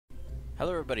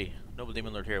Hello everybody, Noble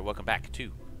Demon Lord here. Welcome back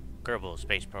to Kerbal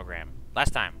Space Program. Last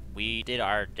time, we did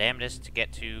our damnedest to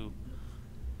get to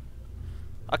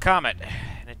a comet,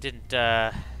 and it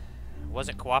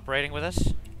wasn't cooperating with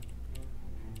us.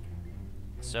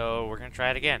 So we're gonna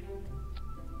try it again.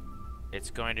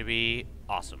 It's going to be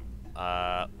awesome.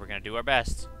 We're gonna do our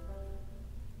best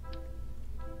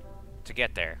to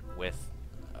get there with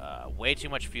way too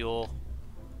much fuel,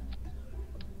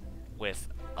 with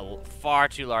a far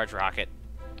too large rocket.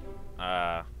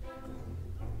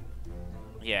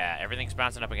 Yeah, everything's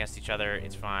bouncing up against each other.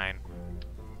 It's fine.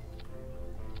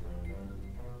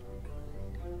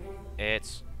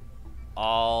 It's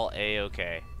all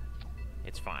a-okay.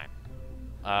 It's fine.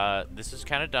 This is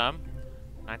kind of dumb.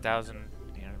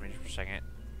 9,800 meters per second.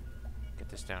 Get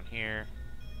this down here.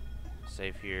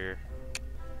 Save here.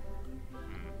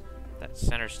 That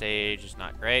center stage is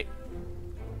not great.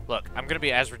 Look, I'm gonna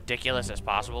be as ridiculous as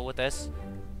possible with this.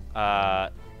 No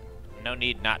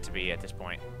need not to be at this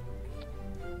point.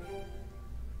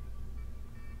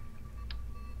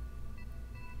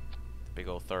 Big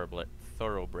old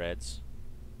thoroughbreds.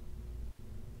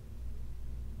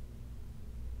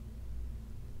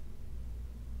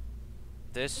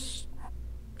 This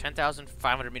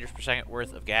 10,500 meters per second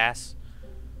worth of gas.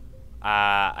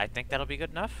 I think that'll be good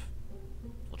enough.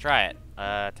 We'll try it.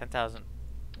 10,000.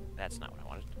 That's not what I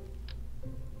wanted.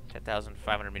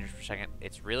 10,500 meters per second.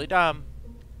 It's really dumb.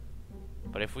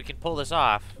 But if we can pull this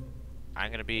off, I'm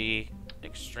going to be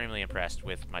extremely impressed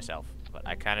with myself. But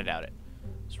I kind of doubt it.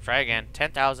 So try again.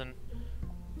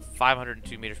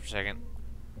 10,502 meters per second.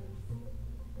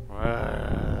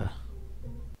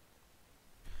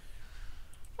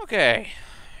 Okay.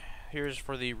 Here's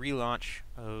for the relaunch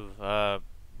of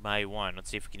my one. Let's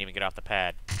see if we can even get off the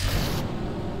pad.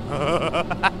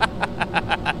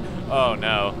 Oh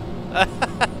no.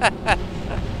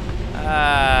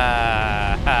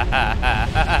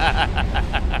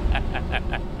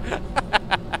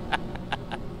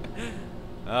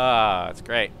 Oh, that's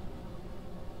great.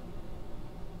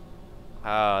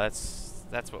 Oh, that's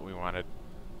what we wanted.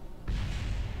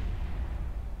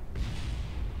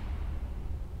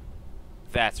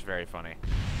 That's very funny.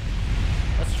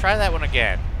 Let's try that one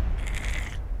again.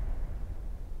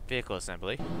 Vehicle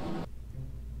assembly.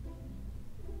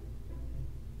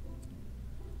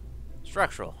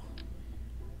 Structural.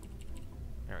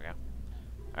 There we go.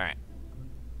 Alright.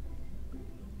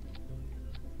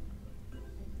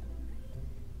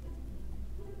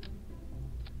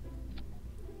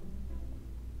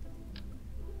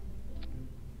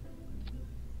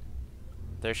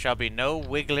 There shall be no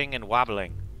wiggling and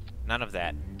wobbling. None of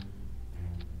that.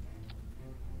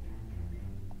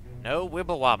 No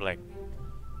wibble wobbling.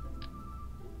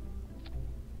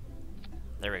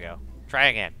 There we go. Try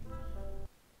again.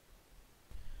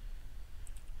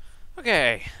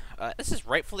 Okay. This is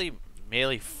rightfully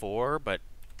melee 4, but...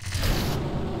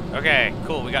 Okay,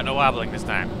 cool. We got no wobbling this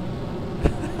time.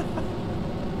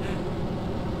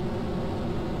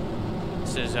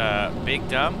 This is big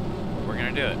dumb. We're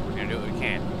gonna do it. We're gonna do what we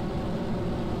can.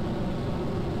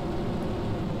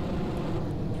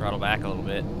 Throttle back a little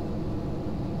bit.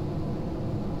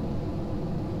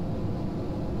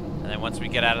 And then once we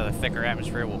get out of the thicker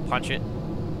atmosphere, we'll punch it.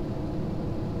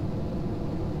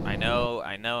 I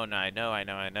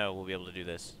know, we'll be able to do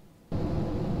this.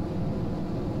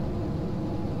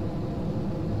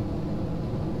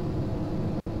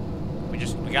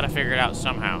 We gotta figure it out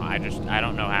somehow. I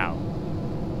don't know how.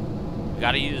 We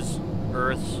gotta use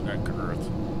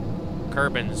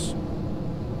Kerbin's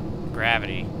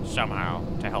gravity somehow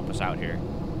to help us out here.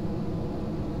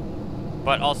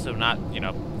 But also not,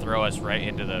 throw us right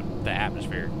into the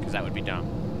atmosphere, because that would be dumb.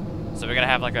 So we gotta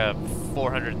have like a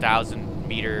 400,000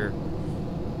 meter,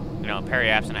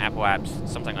 periaps and apoaps,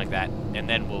 something like that, and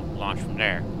then we'll launch from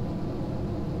there.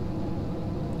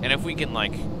 And if we can,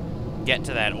 get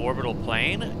to that orbital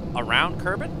plane around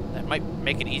Kerbin, that might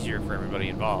make it easier for everybody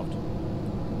involved.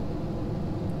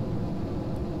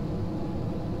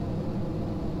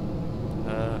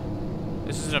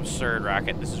 This is an absurd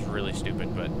rocket. This is really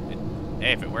stupid, but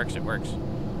hey, if it works, it works.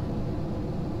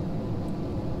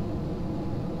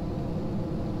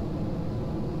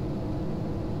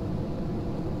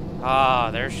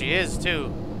 Ah, there she is,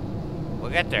 too.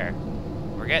 We'll get there.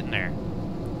 We're getting there.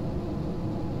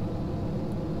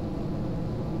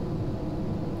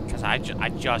 Because I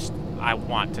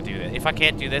want to do this. If I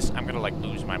can't do this, I'm gonna,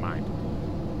 lose my mind.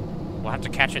 We'll have to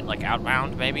catch it,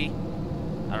 outbound, maybe?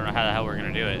 I don't know how the hell we're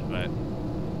gonna do it, but...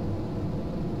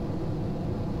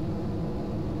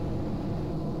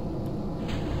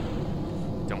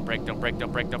 Don't break, don't break,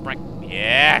 don't break, don't break.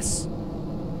 Yes!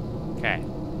 Okay.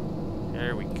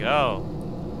 There we go.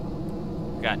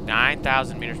 We've got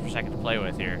 9,000 meters per second to play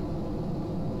with here.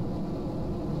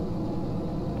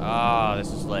 Oh,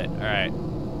 this is lit. Alright.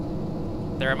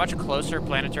 There are much closer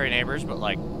planetary neighbors, but,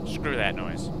 like, screw that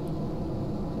noise.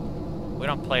 We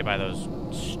don't play by those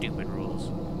stupid rules.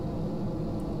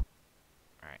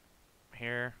 Alright.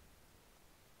 Here.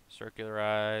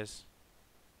 Circularize.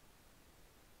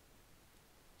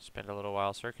 Spend a little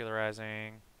while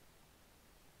circularizing.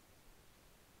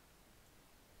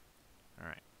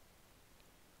 Alright.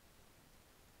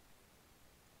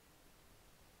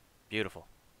 Beautiful.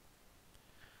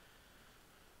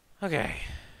 Okay.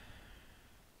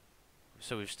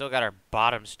 So we've still got our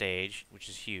bottom stage, which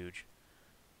is huge.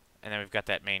 And then we've got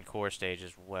that main core stage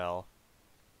as well.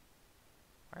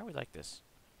 Why are we like this?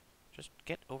 Just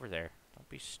get over there. Don't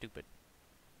be stupid.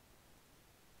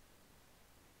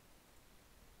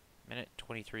 Minute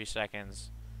 23 seconds.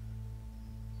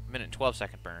 Minute 12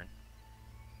 second burn.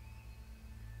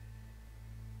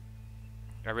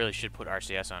 I really should put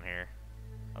RCS on here.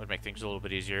 That would make things a little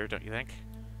bit easier, don't you think?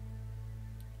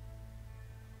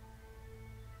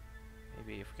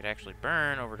 Maybe if we could actually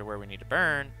burn over to where we need to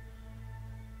burn.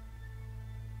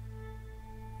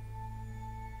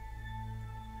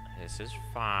 This is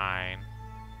fine.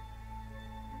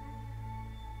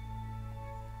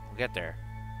 We'll get there.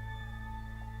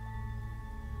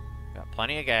 Got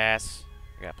plenty of gas.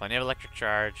 We got plenty of electric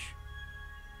charge.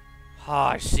 Oh,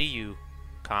 I see you,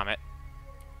 Comet.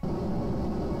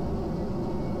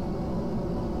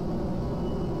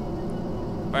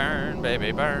 Burn,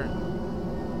 baby, burn.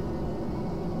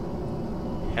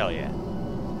 Hell yeah.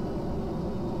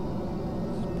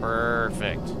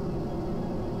 Perfect.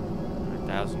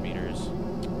 9,000 meters.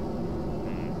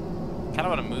 Kind of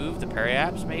want to move the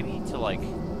periaps, maybe, to, like,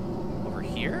 over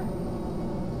here?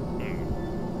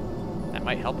 That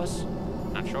might help us.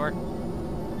 Not sure.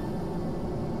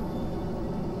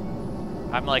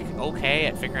 I'm, like, okay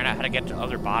at figuring out how to get to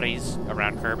other bodies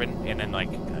around Kerbin, and then, like,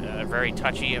 very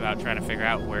touchy about trying to figure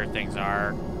out where things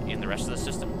are in the rest of the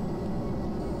system.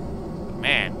 But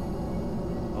man.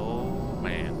 Oh,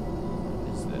 man.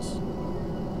 What is this?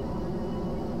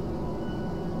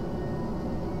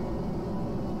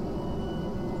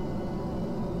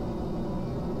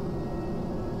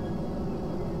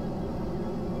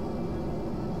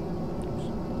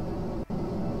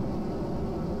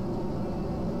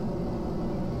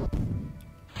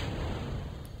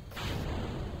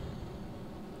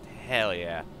 Hell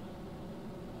yeah.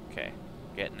 Okay.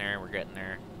 Getting there, we're getting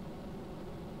there.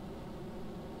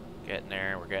 Getting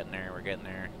there, we're getting there, we're getting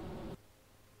there.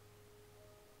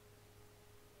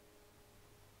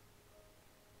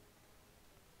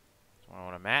 So I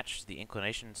want to match the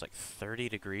inclination. It's like 30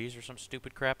 degrees or some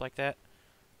stupid crap like that.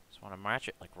 So I want to match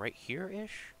it like right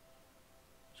here-ish.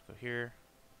 Let's go here.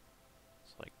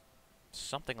 It's like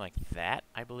something like that,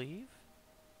 I believe.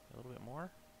 A little bit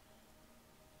more.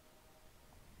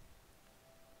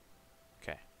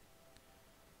 Okay.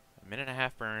 A minute and a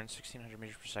half burn, 1,600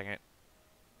 meters per second.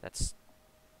 That's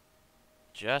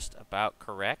just about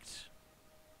correct-ish,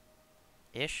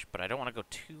 but I don't want to go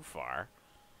too far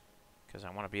because I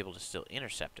want to be able to still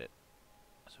intercept it.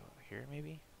 So over here,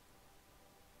 maybe?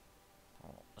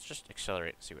 Oh, let's just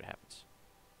accelerate and see what happens.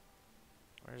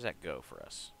 Where does that go for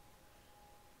us?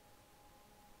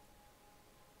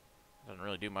 Doesn't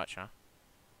really do much, huh?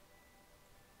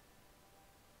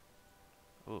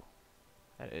 Ooh.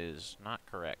 That is not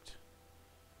correct.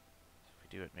 If we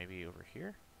do it maybe over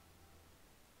here.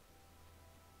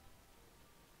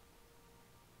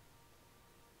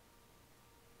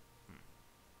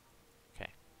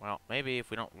 Okay. Well, maybe if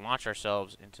we don't launch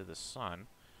ourselves into the sun.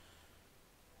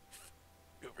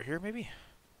 Over here, maybe?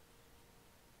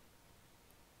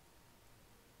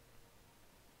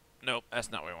 Nope, that's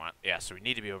not what we want. Yeah, so we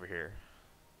need to be over here.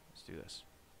 Let's do this.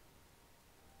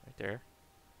 Right there.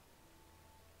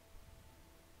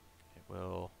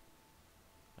 Will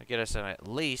get us on at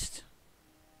least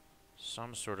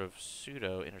some sort of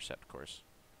pseudo intercept course.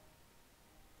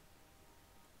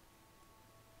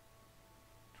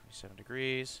 27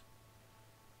 degrees.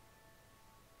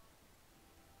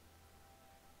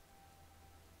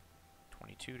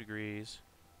 22 degrees.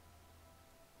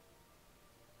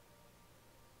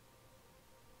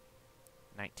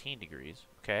 19 degrees.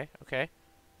 Okay, okay.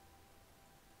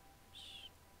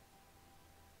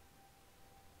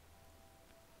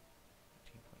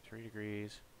 3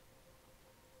 degrees.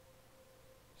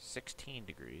 16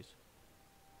 degrees.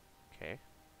 Okay.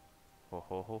 Ho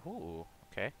ho ho ho.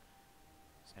 Okay.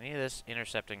 Is any of this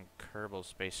intercepting Kerbal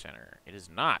Space Center? It is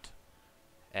not.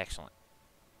 Excellent.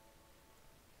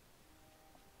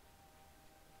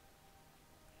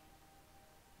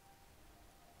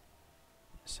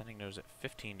 Ascending nose at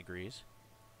 15 degrees.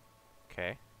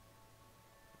 Okay.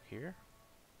 Here.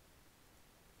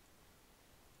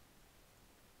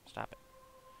 Stop it.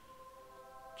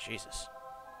 Jesus.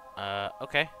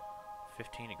 Okay.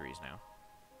 15 degrees now.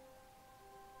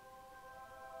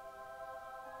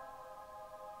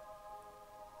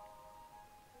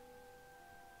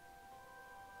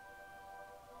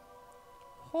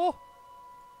 Oh!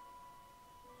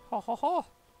 Ho ho ho!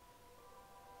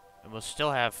 And we'll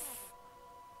still have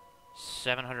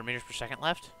 700 meters per second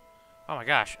left? Oh my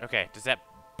gosh, okay. Does that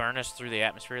burn us through the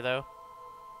atmosphere, though?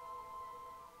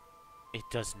 It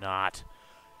does not.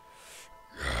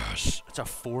 Yes! It's a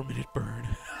 4-minute burn.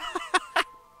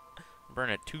 Burn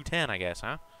at 210, I guess,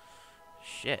 huh?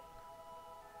 Shit.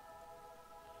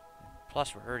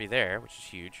 Plus, we're already there, which is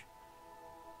huge.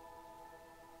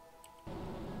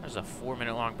 That was a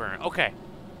 4-minute long burn. Okay.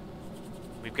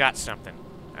 We've got something.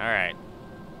 Alright.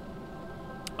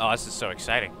 Oh, this is so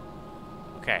exciting.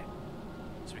 Okay.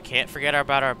 So we can't forget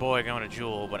about our boy going to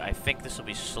Joule, but I think this will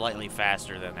be slightly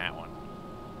faster than that one.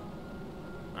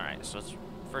 Alright, so let's...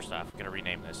 First off, we're going to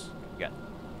rename this. We got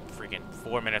freaking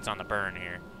 4 minutes on the burn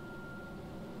here.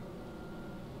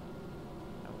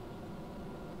 Oh.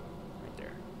 Right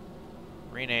there.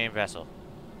 Rename vessel.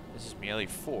 This is Mealy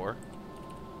 4.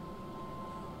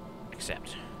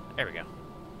 Accept. There we go.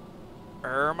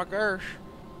 My gosh.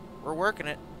 We're working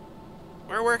it.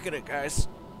 We're working it, guys.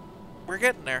 We're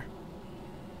getting there.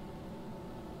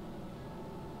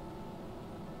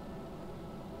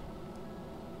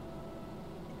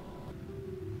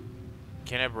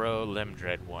 Kerbal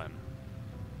Limdread 1.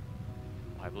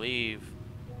 I believe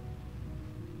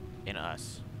in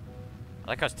us. I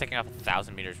like how it's taking off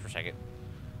 1,000 meters per second.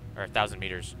 Or 1,000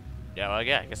 meters. Yeah, well,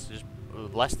 yeah, I guess just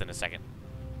less than a second.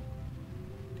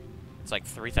 It's like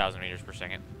 3,000 meters per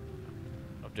second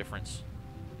of difference.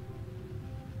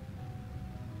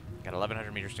 Got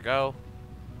 1,100 meters to go.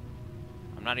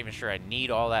 I'm not even sure I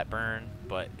need all that burn,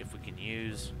 but if we can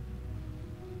use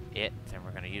it, then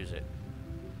we're going to use it.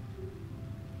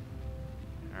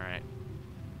 Alright.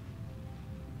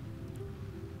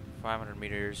 500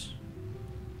 meters.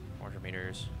 400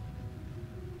 meters.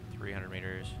 300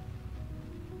 meters.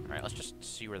 Alright, let's just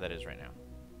see where that is right now.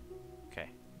 Okay.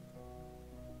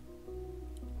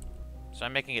 So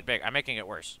I'm making it big. I'm making it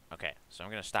worse. Okay, so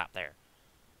I'm going to stop there.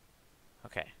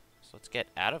 Okay, so let's get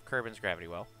out of Kerbin's gravity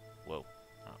well. Whoa.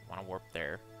 I want to warp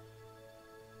there.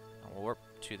 And we'll warp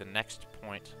to the next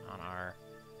point on our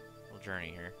little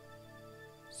journey here.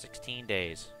 16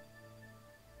 days.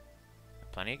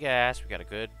 Plenty of gas. We got a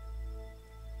good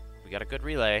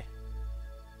relay.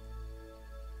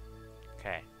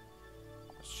 Okay.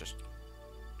 Let's just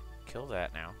kill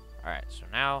that now. Alright, so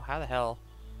now how the hell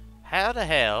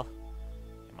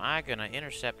am I gonna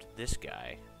intercept this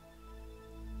guy?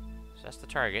 So that's the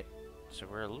target. So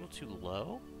we're a little too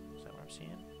low. Is that what I'm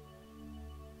seeing?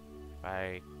 If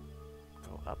I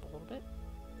go up a little bit,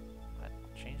 that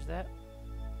change that.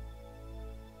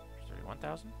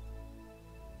 31,000,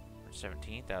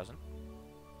 17,000,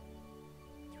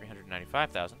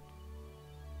 395,000,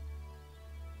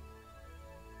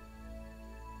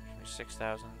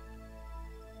 26,000,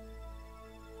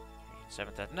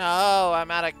 7,000. No,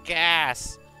 I'm out of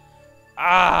gas.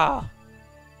 Oh,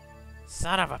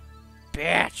 son of a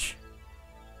bitch.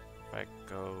 If I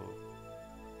go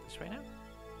this way now?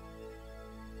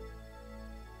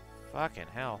 Fucking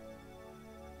hell.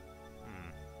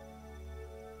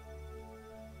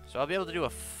 So I'll be able to do a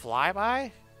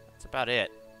flyby? That's about it.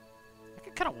 I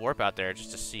could kind of warp out there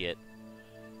just to see it.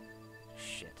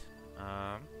 Shit.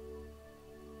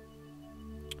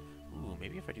 Ooh,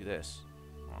 maybe if I do this.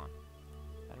 Hold on.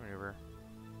 That maneuver.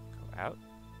 Go out.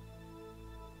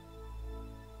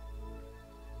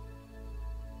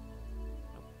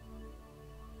 Nope.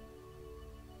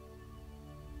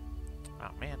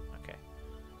 Oh, man. Okay.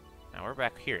 Now we're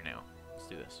back here now. Let's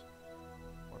do this.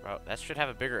 About, that should have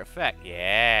a bigger effect.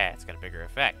 Yeah, it's got a bigger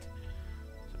effect.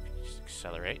 So if you just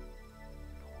accelerate.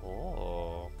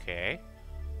 Oh, okay.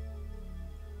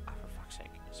 Oh, for fuck's sake.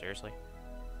 Seriously?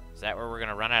 Is that where we're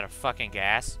gonna run out of fucking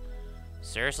gas?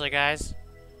 Seriously, guys?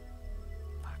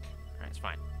 Fuck. Alright, it's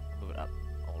fine. I'll move it up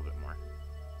a little bit more.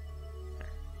 Here,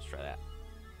 let's try that.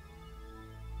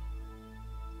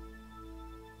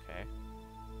 Okay.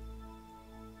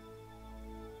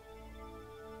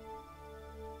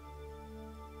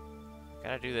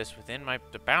 Gotta do this within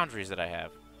the boundaries that I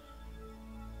have.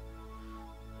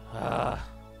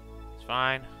 It's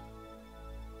fine.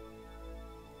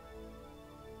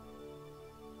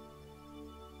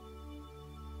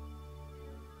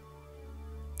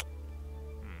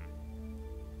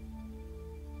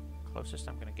 Closest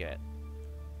I'm gonna get.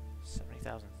 75.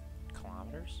 20,000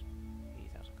 kilometers?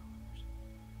 80,000 kilometers.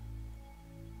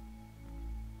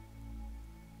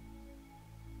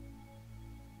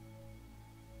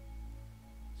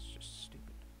 It's just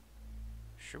stupid.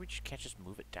 Sure we just can't just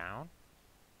move it down?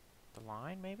 The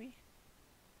line, maybe?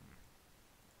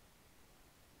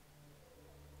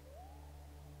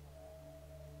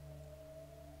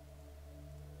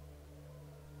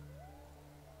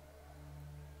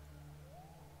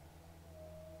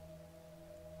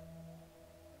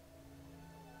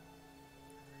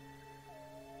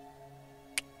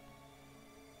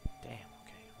 Damn,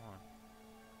 okay, hold on.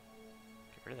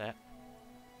 Get rid of that.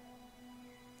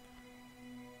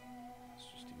 Let's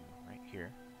just do right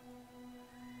here.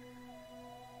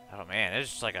 Oh man, it's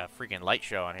just like a freaking light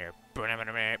show on here. So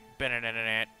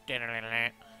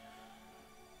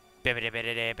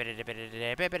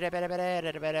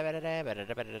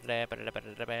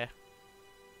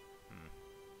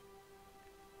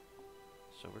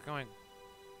we're going...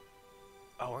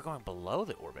 Oh, we're going below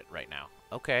the orbit right now.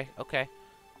 Okay, okay.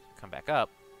 Come back up.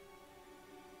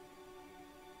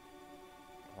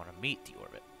 I want to meet the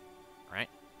orbit, right?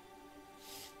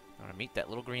 I want to meet that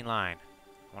little green line.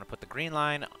 I want to put the green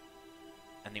line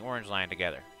and the orange line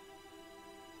together.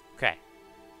 Okay,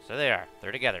 so they are.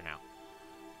 They're together now.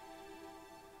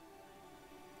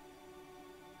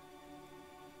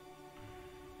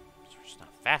 So we're just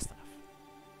not fast enough.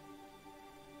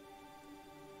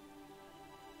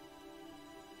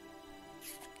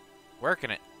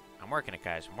 Working it. I'm working it,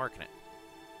 guys. I'm working it.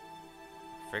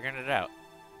 Figuring it out.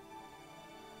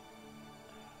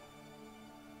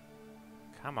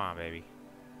 Come on, baby.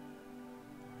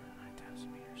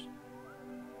 9,000 meters.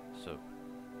 So,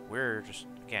 we're just,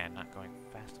 again, not going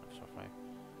fast enough. So if I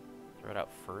throw it out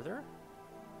further?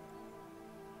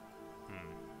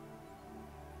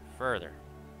 Further.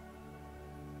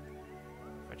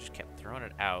 If I just kept throwing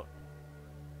it out.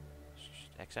 Let's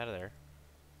just X out of there.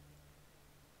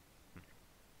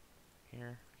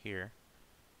 Here, here.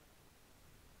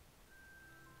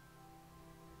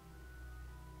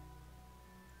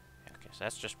 Okay, so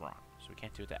that's just wrong. So we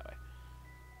can't do it that way.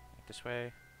 Like this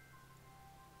way.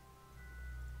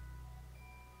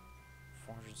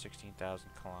 416,000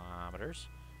 kilometers.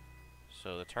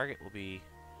 So the target will be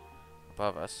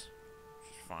above us,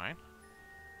 which is fine.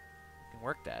 We can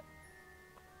work that.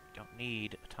 We don't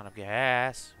need a ton of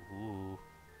gas. Ooh.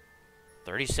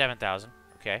 37,000.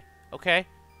 Okay. Okay.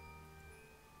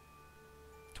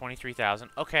 23,000.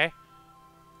 Okay.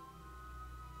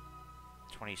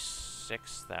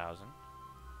 26,000.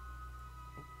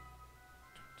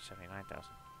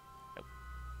 79,000. Nope.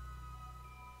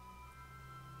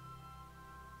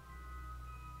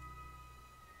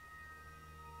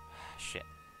 Shit.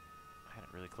 I had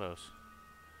it really close.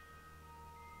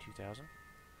 2,000.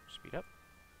 Speed up.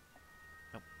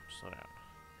 Nope. Slow down.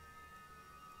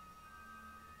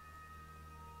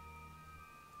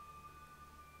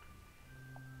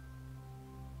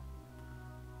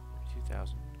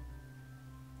 2,000.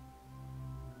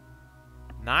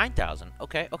 9,000.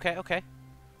 Okay, okay, okay.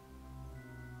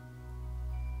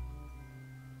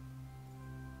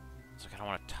 It's like I don't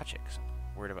want to touch it because I'm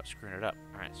worried about screwing it up.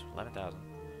 Alright, so 11,000.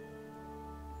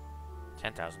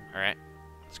 10,000. Alright.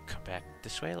 Let's come back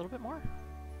this way a little bit more.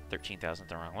 13,000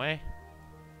 the wrong way.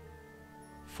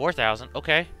 4,000.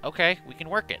 Okay, okay. We can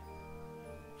work it.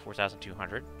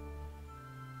 4,200.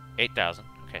 8,000.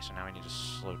 Okay, so now we need to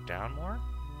slow down more.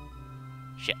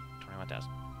 Shit. 21,000.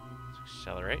 Let's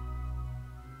accelerate.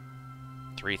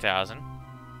 3,000.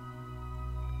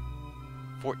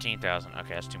 14,000.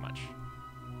 Okay, that's too much.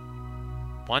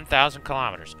 1,000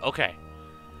 kilometers. Okay.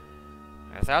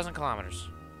 1,000 kilometers.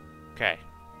 Okay.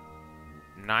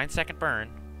 9-second burn.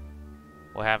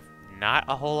 We'll have not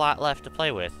a whole lot left to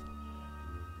play with.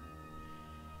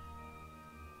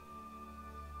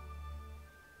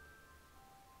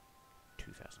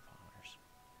 Kilometers.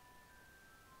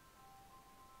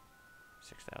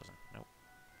 6,000. Nope.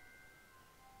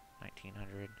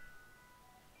 1,900.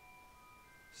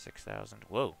 6,000.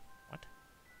 Whoa. What?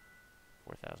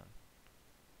 4,000.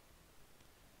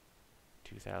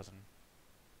 2,000.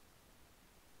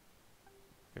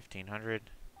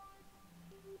 1,500.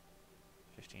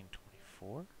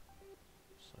 1,524.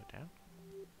 Slow down.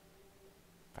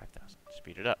 5,000.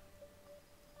 Speed it up.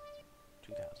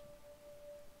 2,000.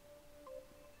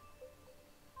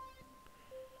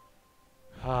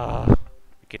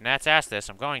 We can Nat's ass this.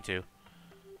 I'm going to.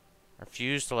 I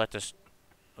refuse to let this...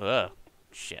 Ugh.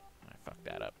 Shit. I fucked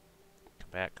that up. Come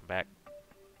back, come back.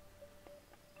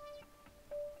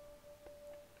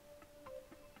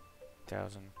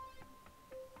 $1,000.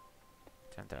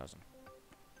 10,000.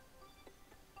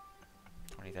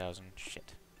 20,000.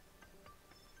 Shit.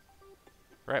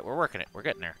 Right, we're working it. We're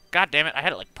getting there. God damn it, I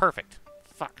had it like perfect.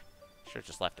 Fuck. Should have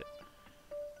just left it.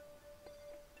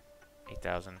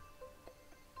 8,000.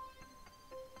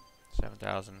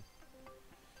 7,000.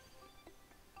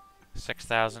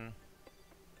 6,000.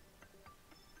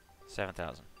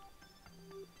 7,000.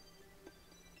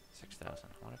 6,000.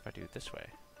 What if I do it this way?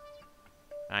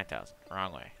 9,000.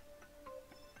 Wrong way.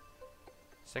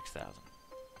 6,000.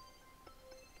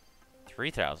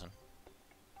 3,000.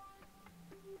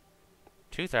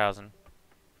 2,000.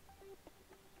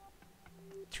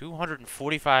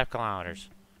 245 kilometers.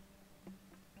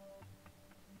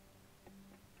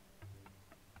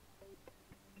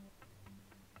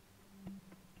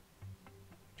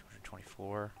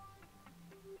 224.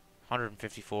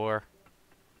 154.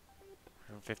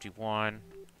 151.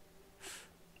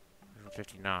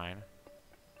 159.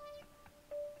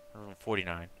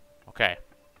 149. Okay.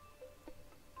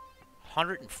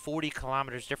 140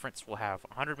 kilometers difference. We'll have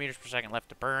 100 meters per second left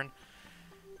to burn.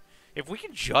 If we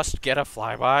can just get a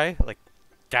flyby, like,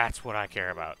 that's what I care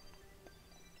about.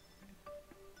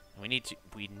 We need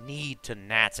to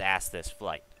Nat's ass this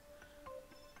flight.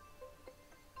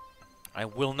 I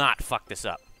will not fuck this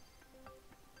up.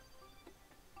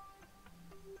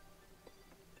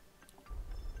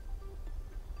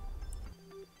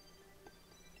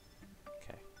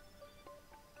 Okay.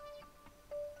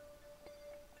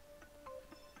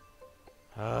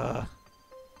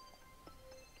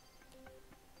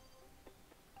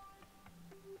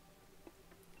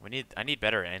 I need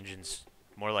better engines.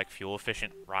 More like fuel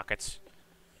efficient rockets.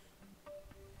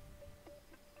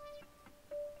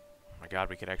 Oh my god,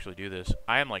 we could actually do this.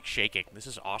 I am like shaking. This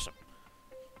is awesome.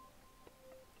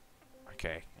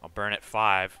 Okay, I'll burn at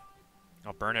 5.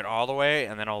 I'll burn it all the way,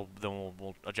 and then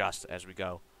we'll adjust as we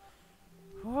go.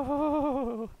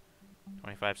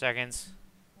 25 seconds.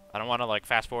 I don't want to like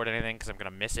fast forward anything because I'm gonna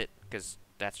miss it because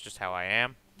that's just how I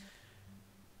am.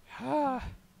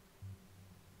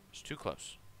 It's too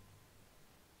close.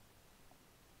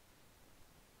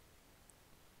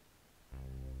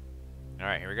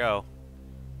 Alright, here we go.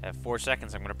 I have 4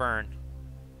 seconds, I'm gonna burn.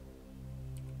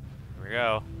 Here we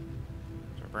go.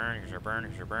 Here's our burn, here's our burn,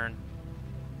 here's our burn.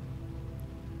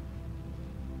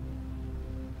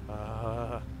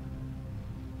 Huh.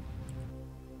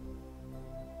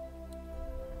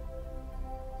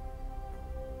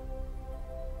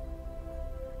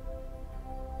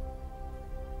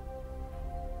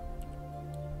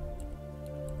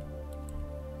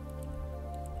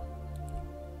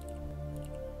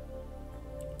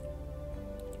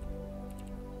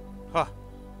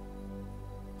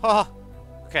 Huh.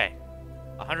 Okay.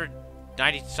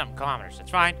 190-something kilometers. It's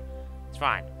fine. It's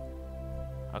fine.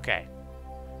 Okay.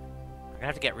 I'm gonna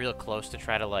have to get real close to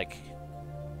try to, like...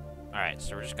 Alright,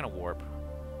 so we're just gonna warp.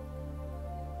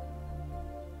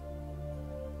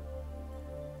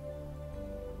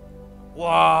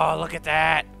 Whoa, look at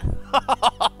that!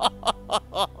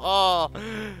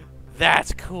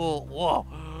 That's cool. Whoa.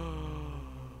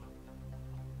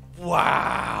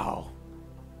 Wow.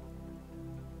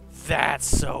 That's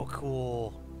so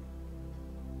cool.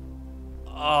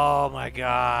 Oh my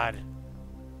god.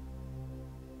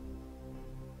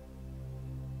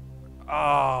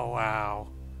 Oh, wow.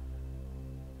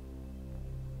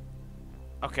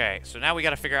 Okay, so now we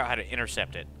gotta figure out how to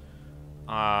intercept it.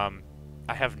 I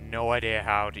have no idea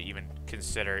how to even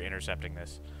consider intercepting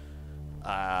this.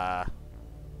 Oh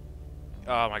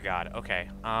my god, okay.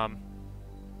 Do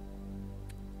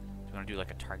we want to do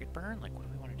like a target burn? Like, what do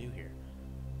we want to do here?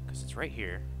 Because it's right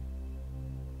here.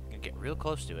 I'm gonna get real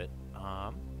close to it.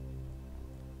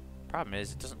 Problem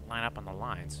is, it doesn't line up on the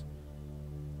lines.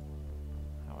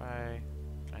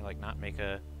 Can I like not make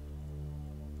a...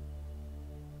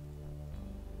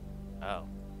 Oh,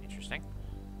 interesting.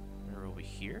 Maneuver will be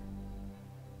here.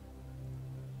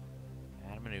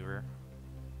 Add a maneuver.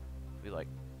 We like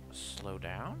slow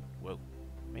down? Whoa,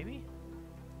 maybe?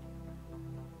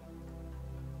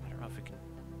 I don't know if we can...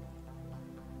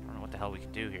 I don't know what the hell we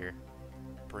can do here.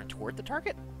 Burn toward the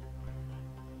target?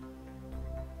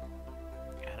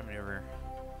 Add a maneuver.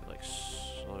 We like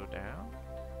slow down.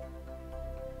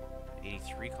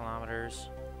 83 kilometers.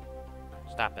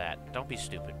 Stop that. Don't be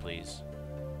stupid, please.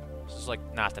 This is like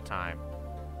not the time.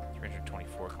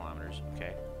 324 kilometers.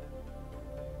 Okay.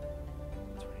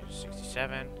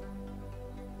 367.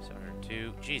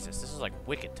 702. Jesus, this is like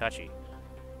wicked touchy.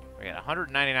 We got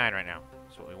 199 right now.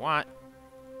 So what we want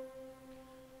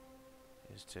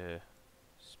is to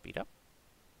speed up.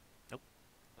 Nope.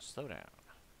 Slow down.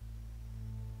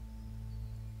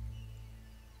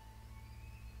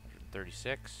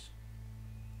 136.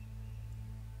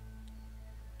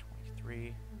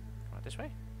 23. Come out this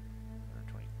way.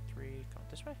 123. Come out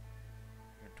this way.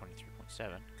 23.7,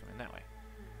 coming that way.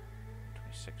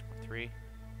 26.3,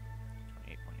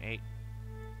 28.8,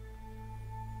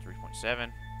 3.7,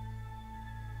 and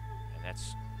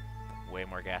that's way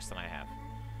more gas than I have.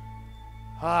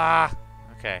 Ah!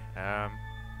 Okay,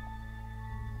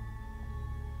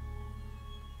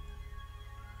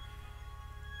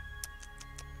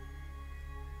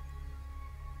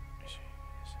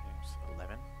 settings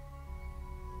 11.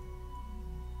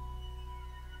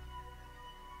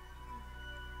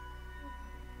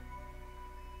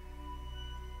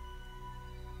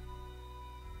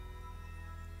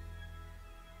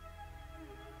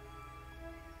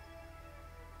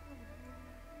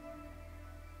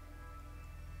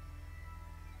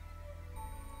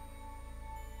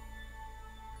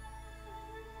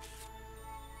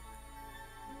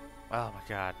 Oh my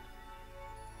god.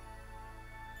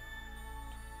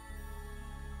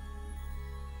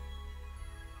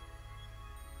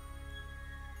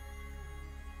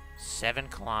 Seven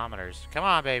kilometers. Come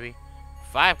on, baby.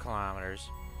 5 kilometers.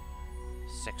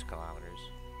 6 kilometers.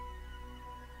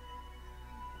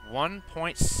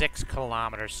 1.6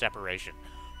 kilometers separation.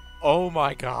 Oh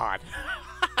my god.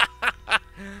 I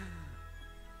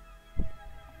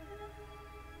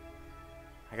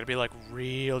gotta be like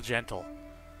real gentle.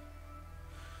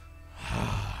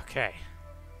 Okay.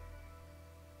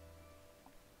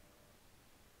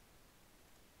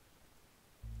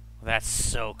 That's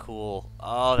so cool.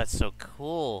 Oh, that's so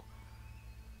cool.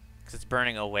 Because it's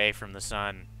burning away from the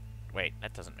sun. Wait,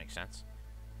 that doesn't make sense.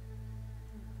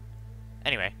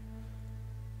 Anyway.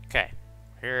 Okay.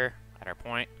 Here, at our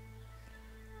point.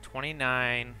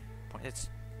 29. It's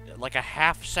like a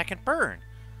half-second burn.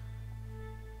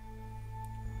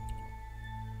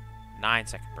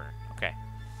 9-second burn. Okay.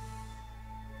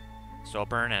 So I'll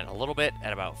burn it a little bit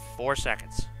at about 4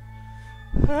 seconds.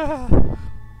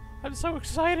 I'm so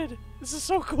excited. This is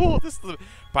so cool. This is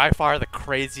by far the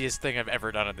craziest thing I've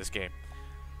ever done in this game.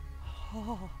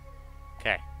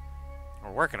 Okay.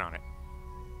 We're working on it.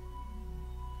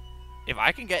 If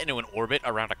I can get into an orbit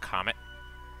around a comet,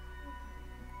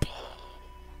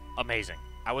 amazing.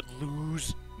 I would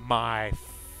lose my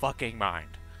fucking mind.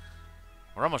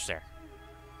 We're almost there.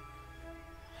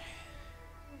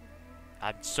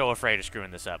 I'm so afraid of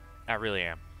screwing this up. I really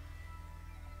am.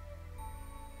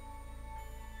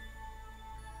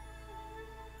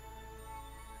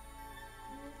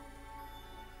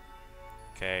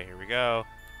 Okay, here we go.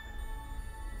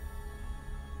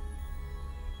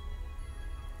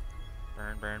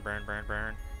 Burn, burn, burn, burn,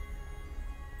 burn.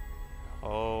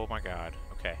 Oh my god.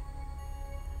 Okay.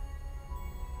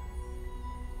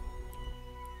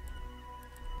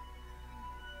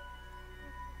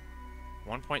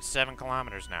 .7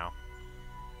 kilometers now.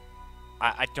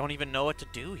 I don't even know what to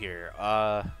do here.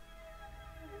 To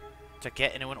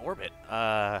get into an orbit.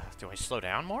 Do I slow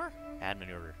down more? Add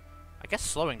maneuver. I guess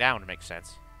slowing down would make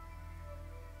sense.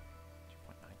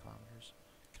 2.9 kilometers.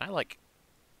 Can I, like...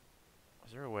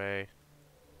 Is there a way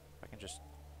I can just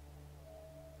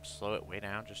slow it way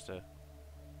down just to...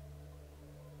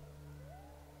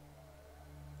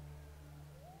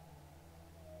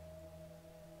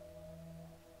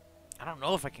 I don't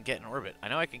know if I can get in orbit. I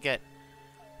know I can get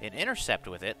an intercept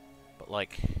with it, but,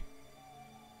 like...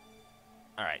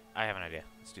 Alright, I have an idea.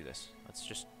 Let's do this. Let's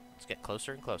get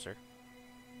closer and closer.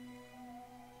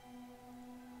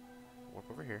 Warp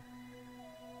over here.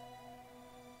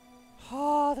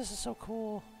 Oh, this is so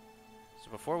cool.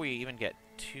 So before we even get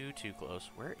too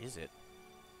close, where is it?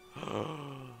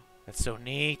 That's so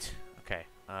neat. Okay,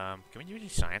 can we do any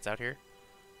science out here?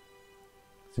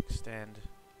 Let's extend.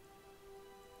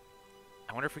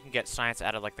 I wonder if we can get science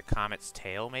out of, like, the comet's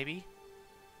tail, maybe?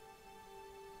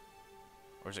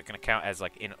 Or is it going to count as,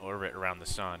 like, in orbit around the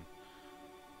sun?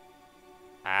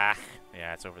 Ah,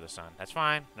 yeah, it's over the sun. That's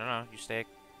fine. No, you stay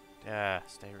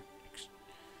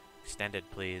extended,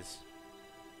 please.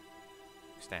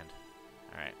 Extend.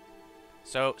 Alright.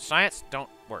 So, science don't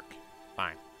work.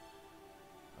 Fine.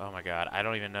 Oh my god, I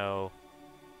don't even know.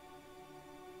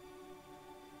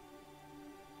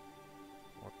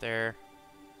 Up there.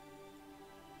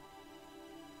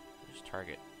 Where's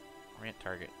target? Orient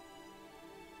target.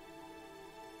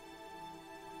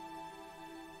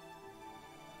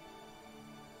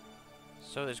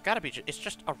 So there's gotta be, it's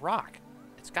just a rock.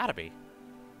 It's gotta be.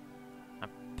 I'm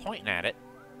pointing at it,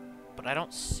 but I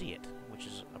don't see it, which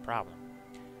is a problem.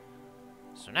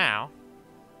 So now,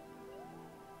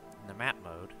 in the map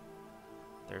mode,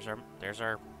 there's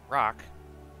our rock.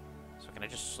 So can I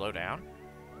just slow down?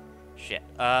 Shit.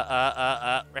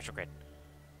 Retrograde.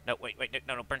 No, wait,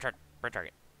 no, burn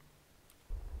target.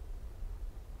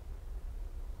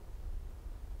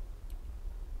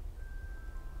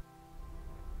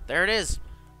 There it is.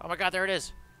 Oh my god, there it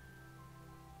is.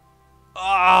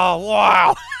 Oh,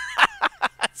 wow.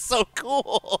 That's so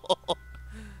cool.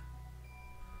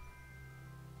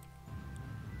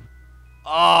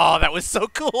 Oh, that was so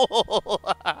cool.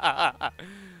 I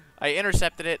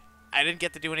intercepted it. I didn't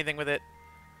get to do anything with it.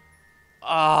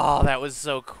 Oh, that was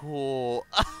so cool.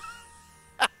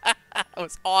 That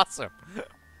was awesome.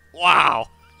 Wow.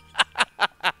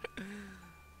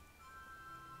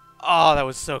 Oh, that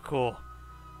was so cool.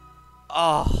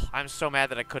 Oh, I'm so mad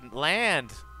that I couldn't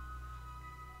land.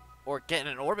 Or get in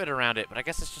an orbit around it, but I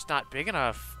guess it's just not big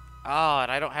enough. Oh,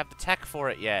 and I don't have the tech for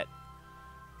it yet.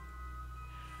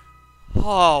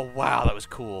 Oh, wow, that was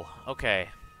cool. Okay.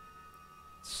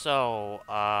 So,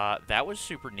 that was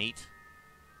super neat.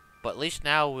 But at least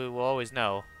now we will always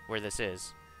know where this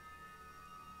is.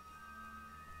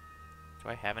 Do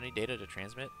I have any data to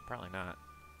transmit? Probably not.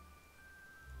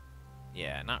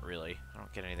 Yeah, not really. I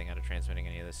don't get anything out of transmitting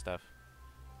any of this stuff.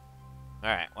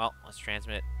 Alright, well, let's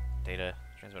transmit data.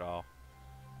 Transmit all.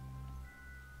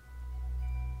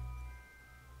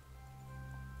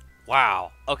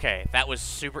 Wow. Okay, that was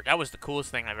super. That was the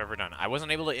coolest thing I've ever done. I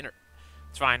wasn't able to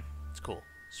It's fine. It's cool.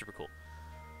 Super cool.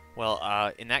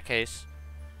 Well, in that case,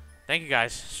 thank you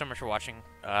guys so much for watching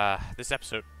this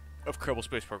episode of Kerbal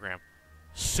Space Program.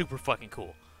 Super fucking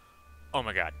cool. Oh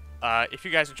my god. If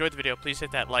you guys enjoyed the video, please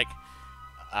hit that like,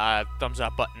 thumbs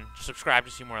up button. Subscribe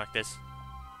to see more like this.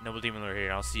 Noble Demon Lord here,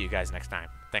 and I'll see you guys next time.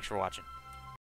 Thanks for watching.